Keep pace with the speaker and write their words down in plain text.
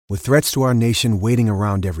With threats to our nation waiting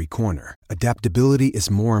around every corner, adaptability is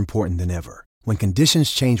more important than ever. When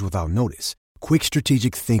conditions change without notice, quick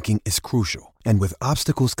strategic thinking is crucial. And with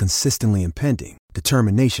obstacles consistently impending,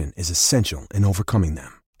 determination is essential in overcoming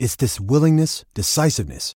them. It's this willingness,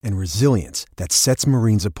 decisiveness, and resilience that sets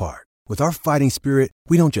Marines apart. With our fighting spirit,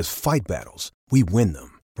 we don't just fight battles, we win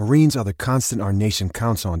them. Marines are the constant our nation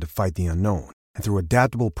counts on to fight the unknown. And through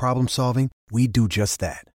adaptable problem solving, we do just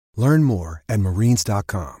that. Learn more at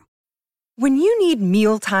marines.com. When you need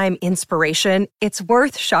mealtime inspiration, it's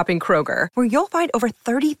worth shopping Kroger, where you'll find over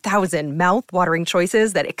 30,000 mouth-watering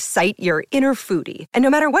choices that excite your inner foodie. And no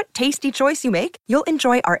matter what tasty choice you make, you'll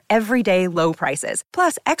enjoy our everyday low prices,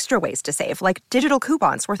 plus extra ways to save, like digital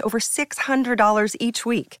coupons worth over $600 each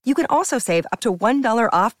week. You can also save up to $1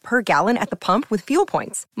 off per gallon at the pump with fuel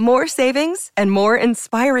points. More savings and more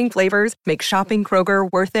inspiring flavors make shopping Kroger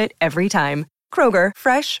worth it every time. Kroger,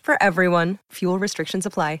 fresh for everyone. Fuel restrictions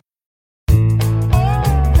apply.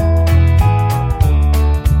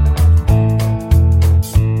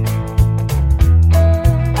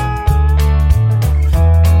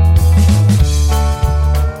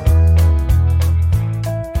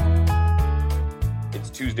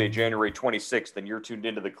 Tuesday, January 26th, and you're tuned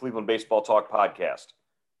into the Cleveland Baseball Talk podcast.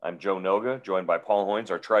 I'm Joe Noga, joined by Paul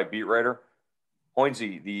Hoynes, our Tribe beat writer.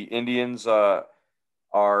 Hoynesy, the Indians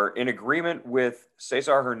are in agreement with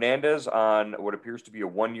Cesar Hernandez on what appears to be a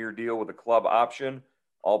one-year deal with a club option,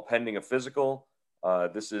 all pending a physical.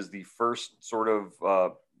 This is the first sort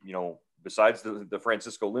of, besides the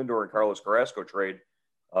Francisco Lindor and Carlos Carrasco trade,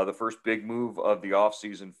 the first big move of the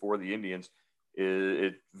offseason for the Indians.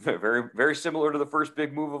 It very, very similar to the first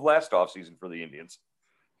big move of last offseason for the Indians.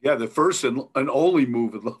 Yeah, the first and only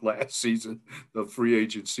move of the last season, the free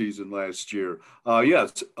agent season last year.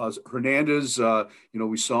 Hernandez,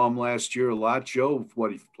 we saw him last year a lot, Joe.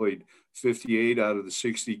 He played 58 out of the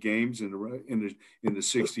 60 games in the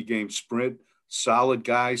 60-game sprint. Solid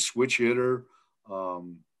guy, switch hitter,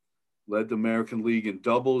 led the American League in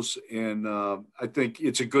doubles. And I think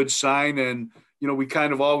it's a good sign. And, we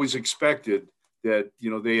kind of always expected that,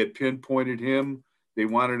 they had pinpointed him. They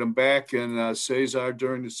wanted him back, and Cesar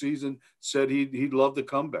during the season said he'd love to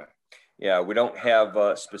come back. Yeah, we don't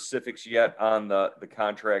have specifics yet on the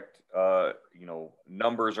contract,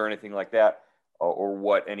 numbers or anything like that, or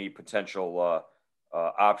what any potential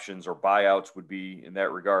options or buyouts would be in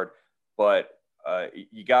that regard. But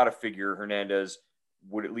you got to figure Hernandez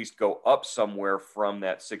would at least go up somewhere from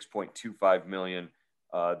that $6.25 million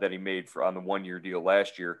that he made on the one-year deal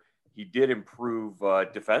last year. He did improve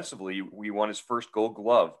defensively. We won his first Gold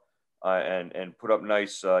Glove and put up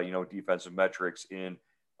nice, defensive metrics in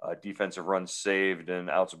defensive runs saved and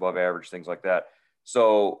outs above average, things like that.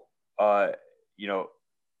 So,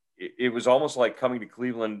 it was almost like coming to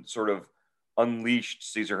Cleveland sort of unleashed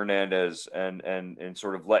Cesar Hernandez and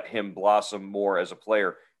sort of let him blossom more as a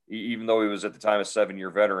player. Even though he was at the time a 7-year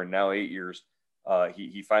veteran, now 8 years,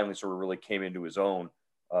 he finally sort of really came into his own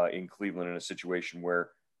in Cleveland in a situation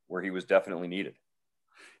where he was definitely needed.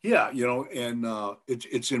 Yeah, and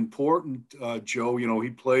it's important, Joe. He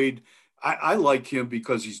played. I like him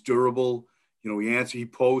because he's durable. He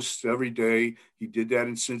posts every day. He did that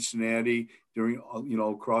in Cincinnati during,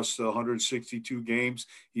 across the 162 games.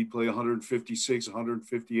 He'd play 156,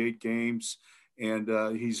 158 games,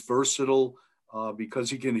 and he's versatile because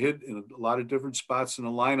he can hit in a lot of different spots in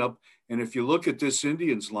the lineup. And if you look at this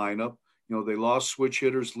Indians lineup, they lost switch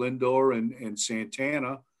hitters Lindor and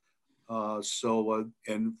Santana.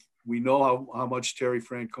 And we know how much Terry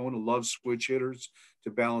Francona loves switch hitters to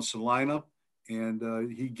balance the lineup,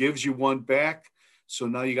 and he gives you one back. So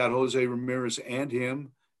now you got Jose Ramirez and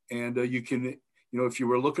him, and you can, if you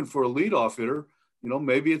were looking for a leadoff hitter,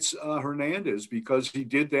 maybe it's Hernandez because he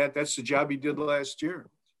did that. That's the job he did last year.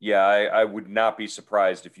 Yeah, I would not be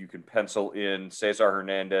surprised if you can pencil in Cesar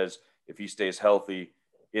Hernandez, if he stays healthy,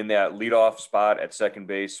 in that leadoff spot at second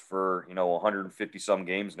base for 150 some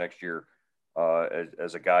games next year,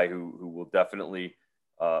 as a guy who will definitely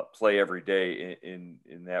play every day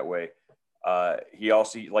in that way. He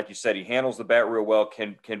also, like you said, he handles the bat real well,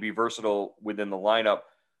 can be versatile within the lineup.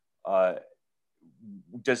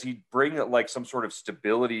 Does he bring like some sort of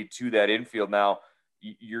stability to that infield? Now,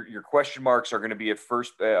 your question marks are going to be at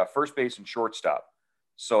first base and shortstop.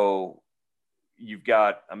 So you've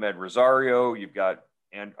got Ahmed Rosario, you've got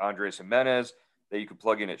Andres Jimenez that you could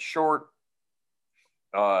plug in at short.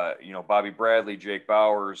 Bobby Bradley, Jake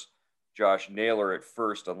Bowers, Josh Naylor at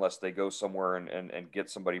first, unless they go somewhere and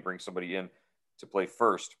bring somebody in to play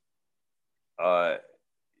first.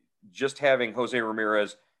 Just having Jose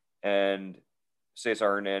Ramirez and Cesar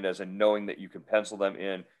Hernandez and knowing that you can pencil them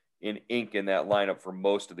in in ink in that lineup for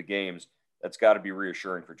most of the games. That's got to be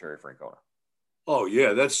reassuring for Terry Francona. Oh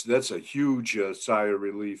yeah, that's a huge sigh of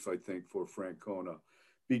relief, I think, for Francona,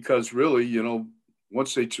 because really,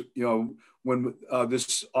 once when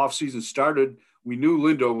this offseason started, we knew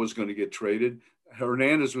Lindor was going to get traded.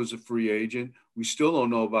 Hernandez was a free agent. We still don't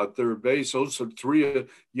know about third base. Those are you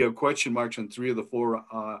have question marks on 3 of the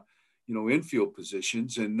 4, infield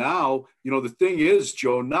positions. And now, the thing is,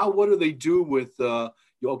 Joe, now what do they do with,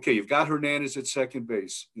 you've got Hernandez at second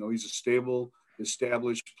base. He's a stable,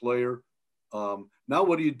 established player. Now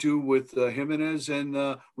what do you do with Jimenez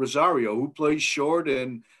and Rosario, who plays short,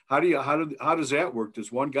 and how does that work?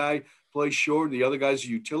 Does one guy play short and the other guy's a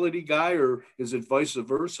utility guy, or is it vice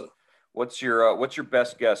versa? What's your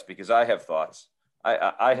best guess? Because I have thoughts.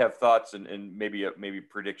 I have thoughts and maybe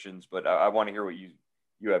predictions, but I want to hear what you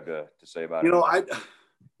have to say about it.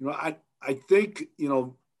 I think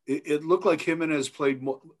it looked like Jimenez played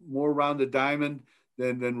more around the diamond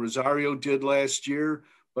than Rosario did last year.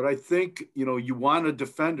 But I think, you want a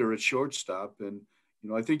defender at shortstop. And,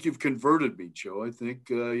 I think you've converted me, Joe. I think,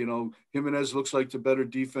 Jimenez looks like the better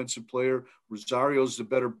defensive player. Rosario's the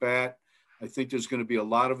better bat. I think there's going to be a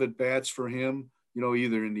lot of at-bats for him,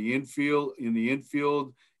 either in the infield,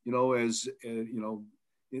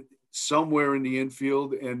 somewhere in the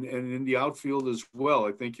infield and in the outfield as well.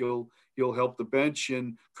 I think he'll help the bench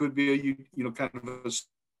and could be kind of a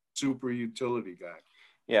super utility guy.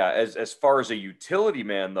 Yeah, as far as a utility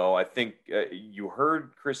man, though, I think you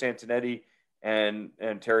heard Chris Antonetti and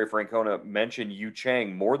Terry Francona mention Yu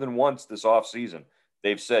Chang more than once this offseason.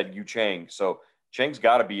 They've said Yu Chang. So Chang's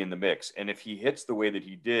got to be in the mix. And if he hits the way that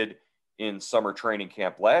he did in summer training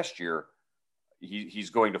camp last year, he's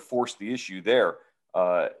going to force the issue there.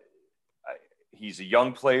 He's a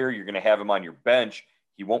young player. You're going to have him on your bench.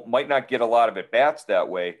 He might not get a lot of at-bats that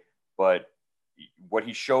way, but what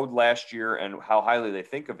he showed last year and how highly they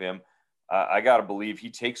think of him, I got to believe he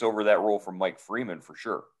takes over that role from Mike Freeman for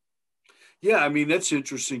sure. Yeah, I mean, that's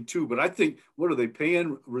interesting too. But I think, what are they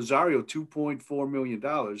paying Rosario $2.4 million?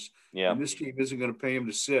 Yeah. And this team isn't going to pay him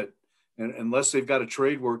to sit. And unless they've got a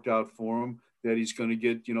trade worked out for him that he's going to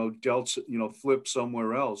get, dealt, flipped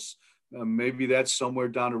somewhere else. Maybe that's somewhere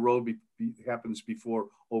down the road happens before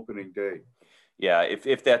opening day. Yeah,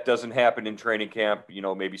 if that doesn't happen in training camp,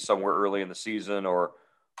 maybe somewhere early in the season or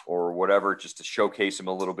whatever, just to showcase him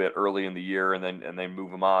a little bit early in the year and then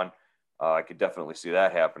move him on, I could definitely see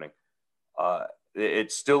that happening.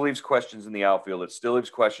 It still leaves questions in the outfield. It still leaves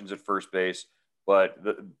questions at first base, but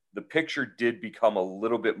the picture did become a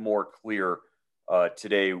little bit more clear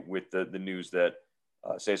today with the news that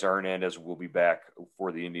Cesar Hernandez will be back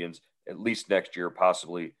for the Indians at least next year,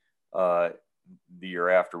 possibly the year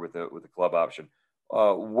after with the club option.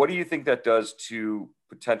 What do you think that does to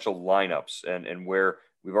potential lineups and where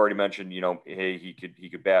we've already mentioned, hey, he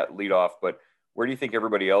could bat lead off, but where do you think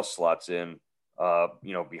everybody else slots in,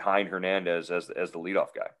 behind Hernandez as the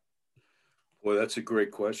leadoff guy? Boy, that's a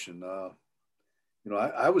great question.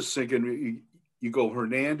 I was thinking you go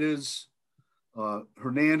Hernandez,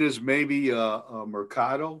 maybe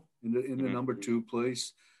Mercado in the number 2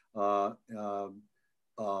 place.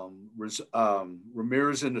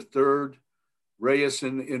 Ramirez in the 3rd, Reyes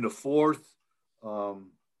in the 4th,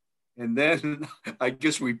 and then I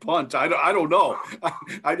guess we punt. I don't know.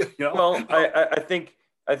 Well, I think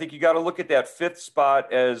you got to look at that 5th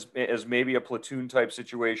spot as maybe a platoon type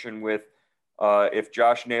situation with if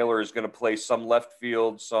Josh Naylor is going to play some left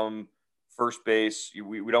field, some first base.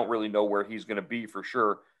 We don't really know where he's going to be for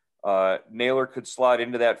sure. Naylor could slide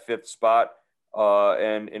into that 5th spot.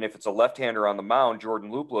 And if it's a left-hander on the mound, Jordan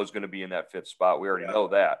Luplow is going to be in that 5th spot. We already know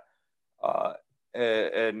that.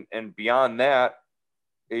 And beyond that,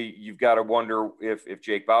 you've got to wonder if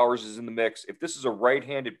Jake Bauers is in the mix. If this is a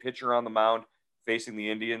right-handed pitcher on the mound facing the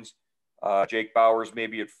Indians, Jake Bauers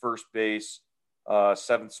maybe at first base.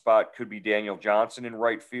 7th spot could be Daniel Johnson in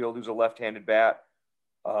right field, who's a left-handed bat.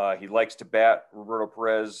 He likes to bat Roberto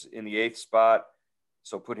Perez in the 8th spot.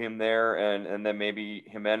 So put him there, and then maybe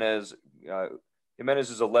Jimenez. Jimenez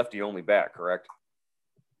is a lefty-only bat, correct?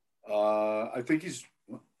 I think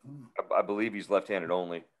I believe he's left-handed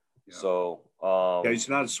only. Yeah. So he's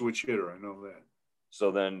not a switch hitter. I know that.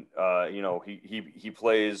 So then he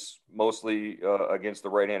plays mostly against the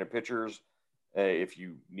right-handed pitchers. If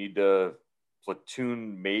you need to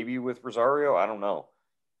platoon most with Rosario, I don't know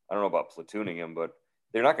about platooning him, but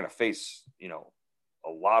they're not going to face a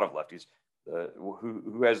lot of lefties.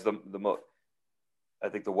 Who has the most? I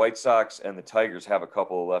think the White Sox and the Tigers have a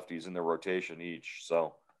couple of lefties in their rotation each,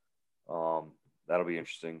 so that'll be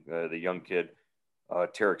interesting. The young kid,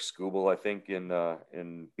 Tarek Skubal, I think, in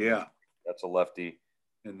that's a lefty.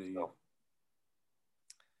 And the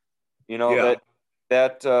So, yeah.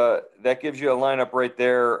 that gives you a lineup right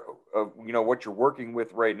there of what you're working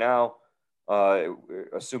with right now,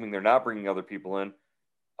 assuming they're not bringing other people in.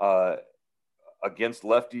 Against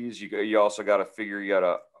lefties, you also got to figure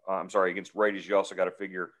against righties, you also got to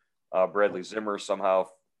figure Bradley Zimmer somehow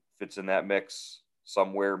fits in that mix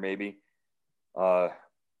somewhere maybe.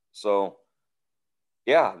 So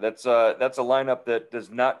yeah, that's a lineup that does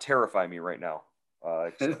not terrify me right now.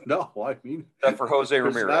 No, I mean, except for Jose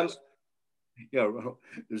Ramirez.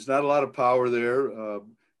 There's not a lot of power there.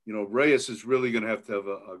 Reyes is really going to have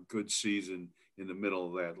a good season in the middle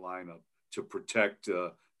of that lineup to protect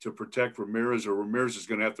Ramirez, or Ramirez is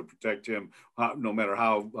going to have to protect him, no matter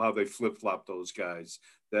how they flip flop those guys.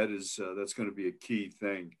 That's going to be a key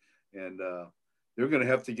thing, and they're going to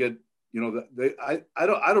have to get. I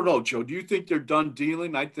don't know, Joe. Do you think they're done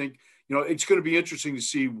dealing? I think it's going to be interesting to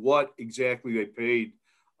see what exactly they paid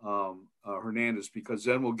Hernandez, because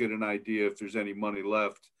then we'll get an idea if there's any money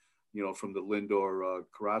left, from the Lindor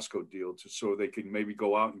Carrasco deal, so they can maybe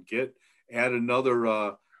go out and add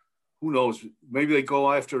another. Who knows? Maybe they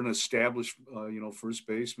go after an established, first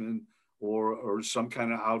baseman or some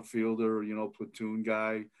kind of outfielder, platoon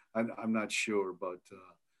guy. I'm not sure, but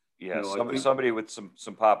somebody with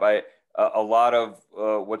some pop. A lot of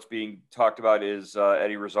what's being talked about is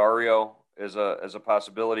Eddie Rosario as a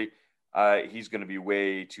possibility. He's going to be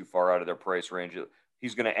way too far out of their price range.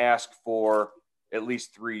 He's going to ask for at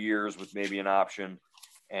least 3 years with maybe an option,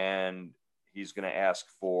 and he's going to ask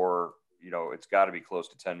for, it's got to be close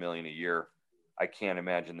to $10 million a year. I can't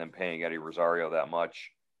imagine them paying Eddie Rosario that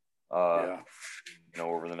much. Over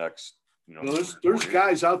the next, there's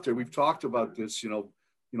guys out there. We've talked about this.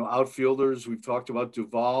 Outfielders. We've talked about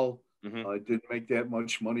Duvall. Mm-hmm. Didn't make that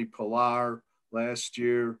much money. Pilar last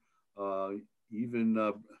year.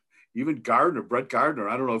 Even Gardner, Brett Gardner.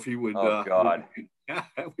 I don't know if he would. Oh God.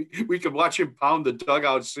 We could watch him pound the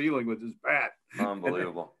dugout ceiling with his bat.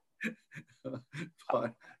 Unbelievable.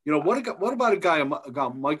 But what about a guy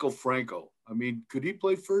Michael Franco? I mean, could he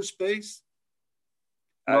play first base?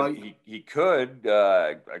 He could.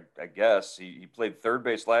 I guess he played third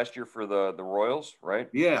base last year for the Royals, right?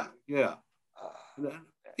 Yeah.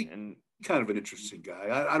 And kind of an interesting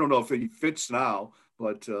guy. I don't know if he fits now,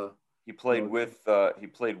 but he played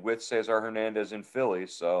with Cesar Hernandez in Philly,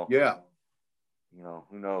 so yeah.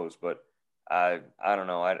 Who knows? But I don't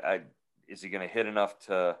know. Is he going to hit enough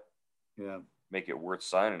to make it worth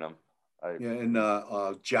signing him? And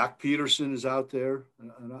Jack Peterson is out there.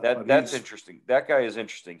 That's interesting. That guy is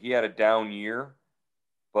interesting. He had a down year,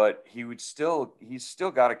 but he's still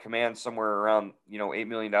got to command somewhere around $8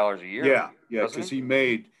 million a year. Yeah, because he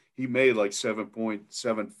made like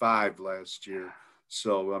 7.75 last year.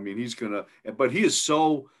 So I mean, he's gonna. But he is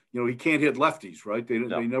so he can't hit lefties, right? They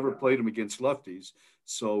never played him against lefties.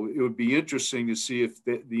 So it would be interesting to see if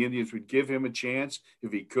the Indians would give him a chance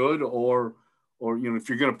if he could, or if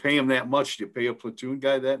you're going to pay him that much, do you pay a platoon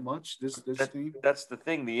guy that much? This team. That's the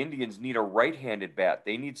thing. The Indians need a right-handed bat.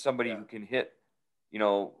 They need somebody who can hit.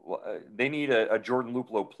 They need a Jordan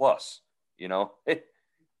Luplow plus. Who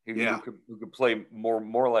could play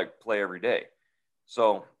more like play every day.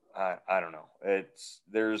 So I don't know.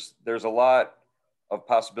 There's a lot of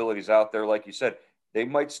possibilities out there. Like you said, they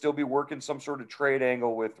might still be working some sort of trade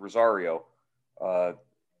angle with Rosario,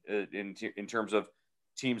 in terms of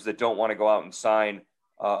teams that don't want to go out and sign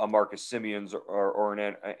a Marcus Semien or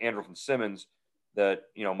an Andrelton Simmons that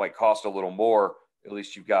might cost a little more. At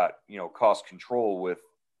least you've got cost control with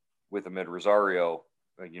Amed Rosario,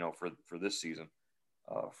 for this season,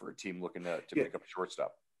 for a team looking to pick up a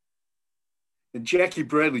shortstop. And Jackie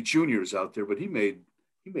Bradley Jr. is out there, but he made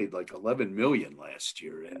like $11 million last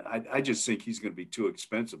year, and I just think he's going to be too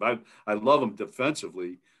expensive. I love him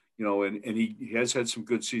defensively, and he has had some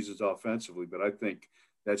good seasons offensively, but I think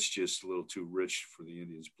that's just a little too rich for the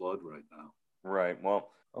Indians' blood right now. Right.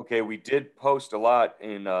 Well, okay, we did post a lot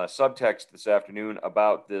in subtext this afternoon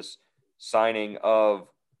about this signing of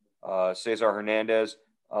Cesar Hernandez.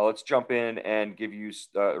 Let's jump in and give you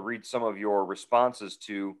read some of your responses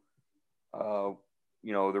to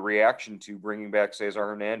the reaction to bringing back Cesar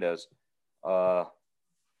Hernandez. Let's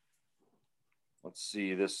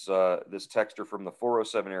see, this texter from the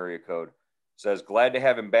 407 area code says, glad to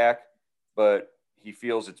have him back, but he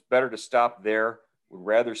feels it's better to stop there. Would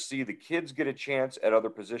rather see the kids get a chance at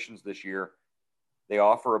other positions this year. They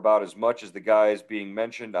offer about as much as the guys being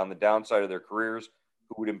mentioned on the downside of their careers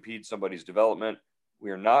who would impede somebody's development.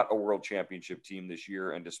 We are not a world championship team this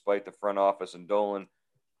year, and despite the front office and Dolan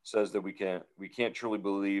says that we can't truly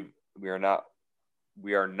believe we are not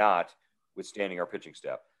withstanding our pitching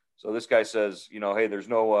staff. So this guy says, hey, there's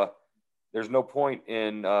no point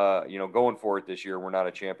in going for it this year. We're not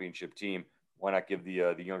a championship team. Why not give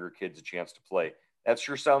the younger kids a chance to play? That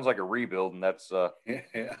sure sounds like a rebuild, and that's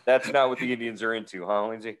not what the Indians are into, huh,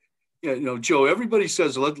 Lindsay? Yeah, Joe. Everybody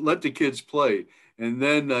says let the kids play, and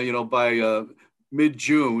then by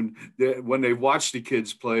mid-June, when they watch the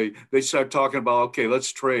kids play, they start talking about, okay,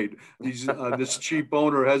 let's trade. This cheap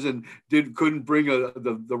owner couldn't bring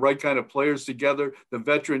the right kind of players together. The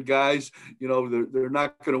veteran guys, they're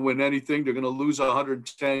not going to win anything. They're going to lose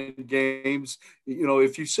 110 games.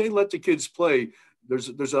 If you say let the kids play,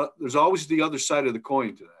 there's always the other side of the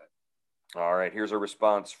coin to that. All right, here's a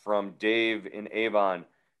response from Dave in Avon.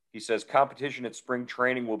 He says competition at spring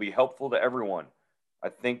training will be helpful to everyone.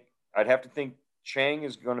 I'd have to think Chang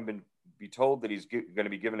is going to be told that he's going to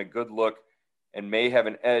be given a good look and may have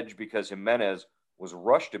an edge because Jimenez was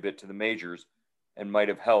rushed a bit to the majors and might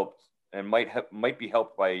be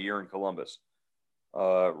helped by a year in Columbus.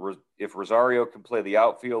 If Rosario can play the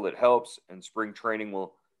outfield, it helps, and spring training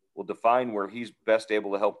will define where he's best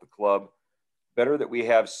able to help the club. Better that we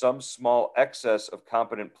have some small excess of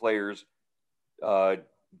competent players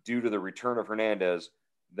due to the return of Hernandez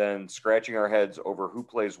than scratching our heads over who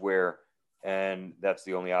plays where, and that's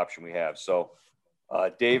the only option we have. So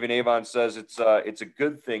Dave in Avon says it's a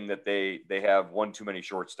good thing that they have one too many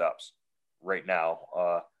shortstops right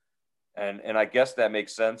now. And I guess that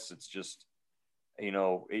makes sense. It's just,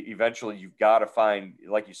 eventually you've got to find,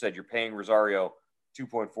 like you said, you're paying Rosario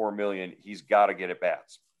 $2.4 million. He's got to get at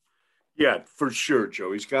bats. Yeah, for sure,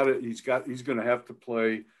 Joe. He's going to have to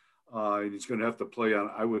play. And he's going to have to play on,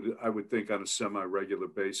 I would think, on a semi-regular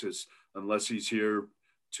basis, unless he's here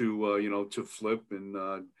to flip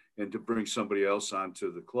and to bring somebody else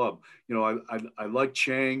onto the club. I like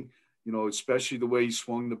Chang, especially the way he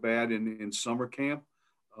swung the bat in summer camp.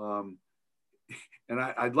 And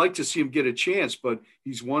I'd like to see him get a chance, but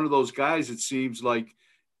he's one of those guys, it seems like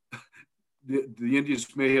the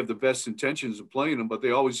Indians may have the best intentions of playing him, but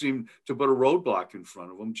they always seem to put a roadblock in front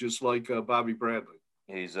of him, just like Bobby Bradley.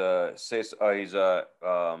 He's Jesus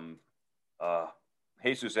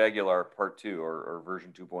Aguilar part 2 or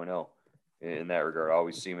version 2.0 in that regard,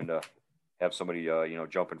 always seeming to have somebody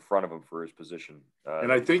jump in front of him for his position.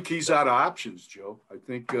 And I think he's out of options, Joe. I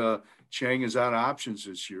think Chang is out of options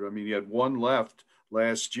this year. I mean, he had one left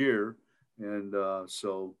last year, and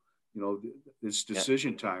so it's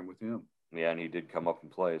decision time with him. Yeah, and he did come up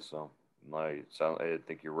and play, so I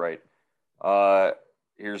think you're right.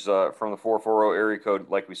 Here's from the 440 area code.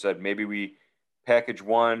 Like we said, maybe we package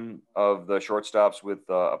one of the shortstops with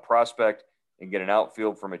a prospect and get an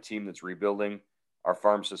outfield from a team that's rebuilding. Our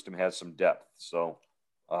farm system has some depth, so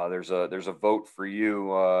there's a vote for you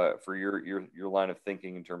for your line of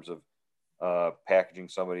thinking in terms of packaging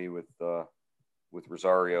somebody with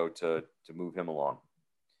Rosario to move him along.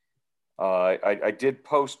 I did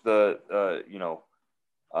post an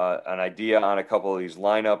idea on a couple of these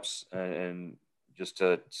lineups and just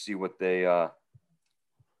to see what they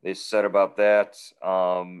said about that.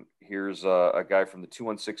 Here's a guy from the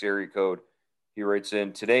 216 area code. He writes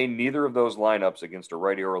in, today, neither of those lineups against a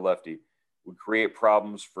righty or a lefty would create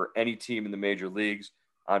problems for any team in the major leagues.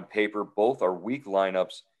 On paper, both are weak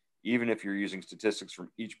lineups, even if you're using statistics from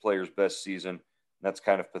each player's best season. That's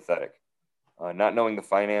kind of pathetic. Not knowing the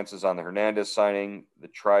finances on the Hernandez signing, the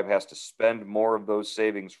Tribe has to spend more of those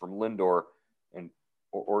savings from Lindor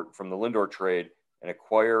or from the Lindor trade and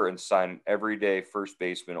acquire and sign an everyday first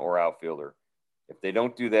baseman or outfielder. If they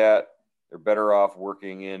don't do that, they're better off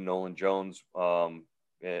working in Nolan Jones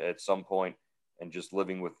at some point and just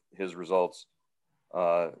living with his results.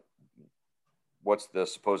 What's the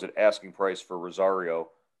supposed asking price for Rosario,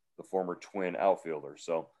 the former Twin outfielder?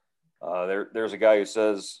 So there's a guy who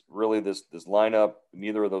says really this lineup,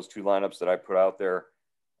 neither of those two lineups that I put out there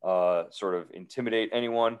sort of intimidate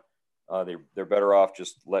anyone. They're better off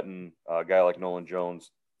just letting a guy like Nolan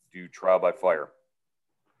Jones do trial by fire.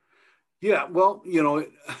 Yeah, well,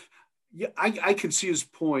 I can see his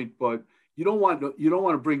point, but you don't want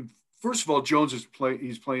to bring. First of all, Jones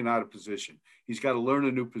he's playing out of position. He's got to learn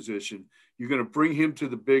a new position. You're going to bring him to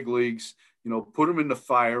the big leagues, put him in the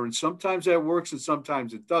fire, and sometimes that works and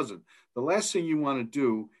sometimes it doesn't. The last thing you want to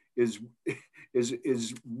do is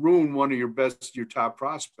ruin one of your top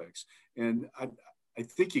prospects. And I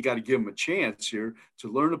think you got to give him a chance here to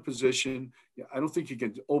learn a position. I don't think you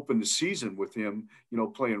can open the season with him,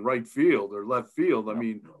 playing right field or left field. I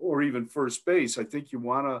mean, or even first base. I think you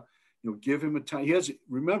want to, give him a time. He hasn't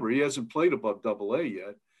played above Double-A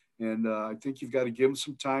yet, And I think you've got to give him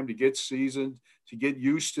some time to get seasoned, to get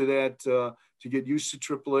used to that, to get used to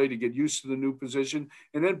AAA, to get used to the new position,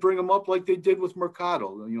 and then bring him up like they did with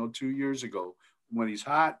Mercado, 2 years ago. When he's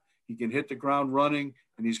hot, he can hit the ground running,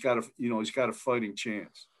 and he's got a fighting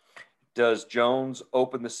chance. Does Jones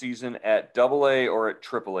open the season at AA or at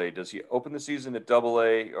AAA? Does he open the season at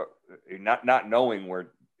AA, or not knowing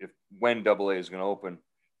when AA is going to open?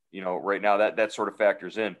 Right now that sort of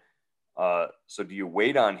factors in. So do you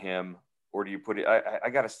wait on him, or do you put it? I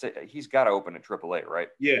got to say he's got to open at AAA, right?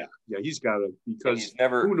 Yeah, he's got to, because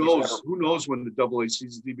who knows when the AA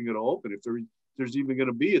season is even going to open, if there's even going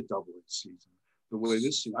to be a AA season. The way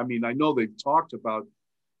this, I know they've talked about,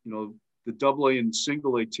 the AA and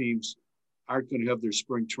single A teams aren't going to have their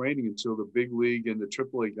spring training until the big league and the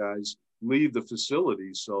AAA guys leave the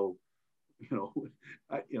facility. So,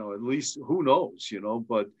 at least who knows,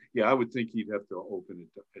 but yeah, I would think he'd have to open it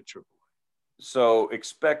at AAA. So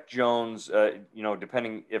expect Jones,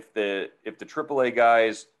 depending if the AAA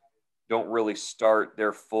guys don't really start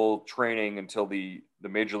their full training until the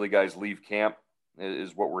major league guys leave camp,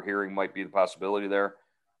 is what we're hearing might be the possibility there.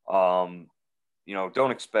 Don't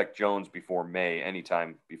expect Jones before May,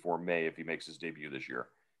 anytime before May, if he makes his debut this year.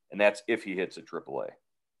 And that's if he hits a AAA.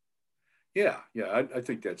 Yeah, I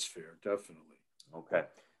think that's fair, definitely. Okay.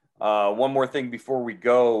 One more thing before we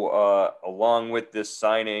go, along with this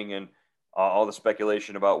signing and all the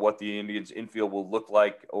speculation about what the Indians infield will look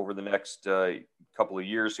like over the next couple of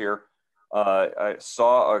years here. I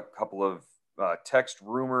saw a couple of text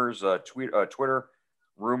rumors, Twitter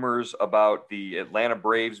rumors about the Atlanta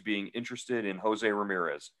Braves being interested in Jose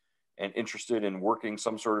Ramirez and interested in working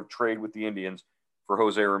some sort of trade with the Indians for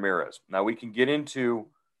Jose Ramirez. Now we can get into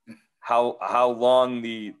how long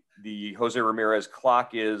the Jose Ramirez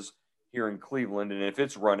clock is here in Cleveland, and if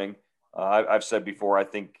it's running. I've said before, I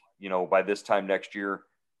think by this time next year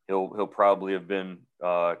he'll probably have been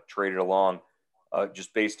traded along,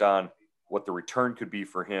 just based on what the return could be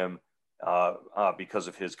for him because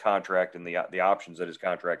of his contract and the options that his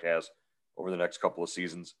contract has over the next couple of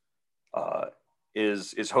seasons.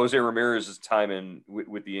 Is Jose Ramirez's time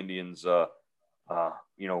with the Indians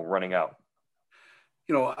running out?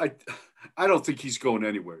 I don't think he's going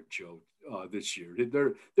anywhere, Joe, this year.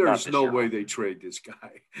 There's no way they trade this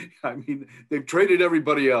guy. They've traded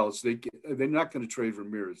everybody else. They're not going to trade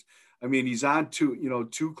Ramirez. He's on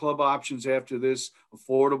two club options after this,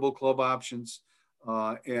 affordable club options.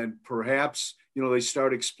 And perhaps, they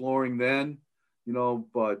start exploring then,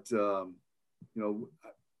 but,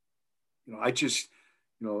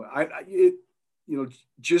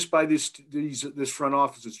 just by this front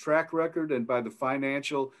office's track record and by the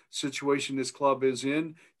financial situation this club is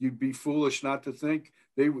in, you'd be foolish not to think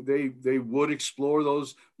they would explore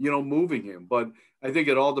those, moving him. But I think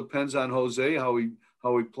it all depends on Jose, how he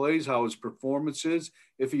plays, how his performance is.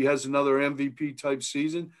 If he has another MVP type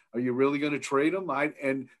season, are you really going to trade him?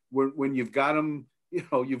 And when you've got him,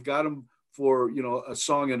 you've got him for, a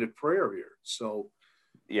song and a prayer here. So,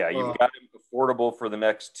 yeah, you've got him affordable for the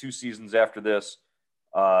next 2 seasons after this.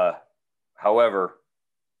 However,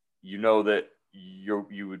 that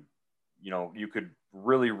you could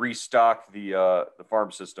really restock the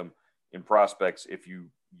farm system in prospects if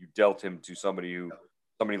you dealt him to somebody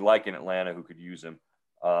like in Atlanta who could use him.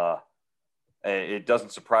 It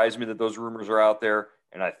doesn't surprise me that those rumors are out there,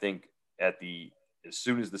 and I think as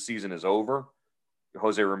soon as the season is over,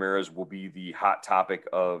 Jose Ramirez will be the hot topic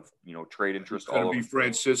of trade interest. It's going to be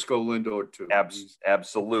Francisco Lindor too.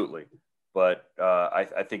 Absolutely, but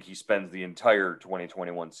I think he spends the entire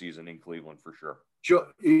 2021 season in Cleveland for sure. Joe,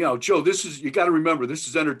 you got to remember, this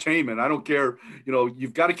is entertainment. I don't care.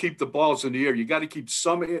 You've got to keep the balls in the air. You got to keep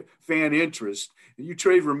some fan interest. And you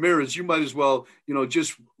trade Ramirez, you might as well,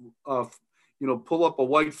 just pull up a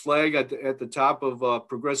white flag at the top of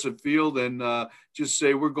Progressive Field and just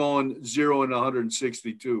say we're going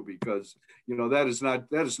 0-162 because that is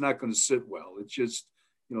not going to sit well. It's just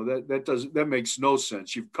that makes no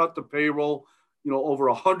sense. You've cut the payroll over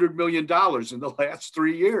 $100 million in the last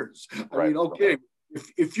 3 years. Right. Okay,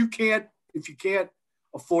 if you can't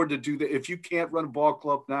afford to do that, if you can't run a ball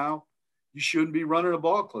club now, you shouldn't be running a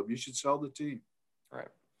ball club. You should sell the team. Right.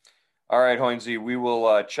 All right, Hoynesy, we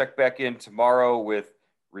will check back in tomorrow with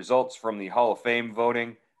results from the Hall of Fame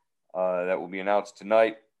voting that will be announced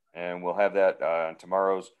tonight, and we'll have that on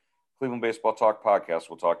tomorrow's Cleveland Baseball Talk podcast.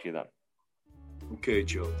 We'll talk to you then. Okay,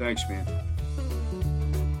 Joe. Thanks, man.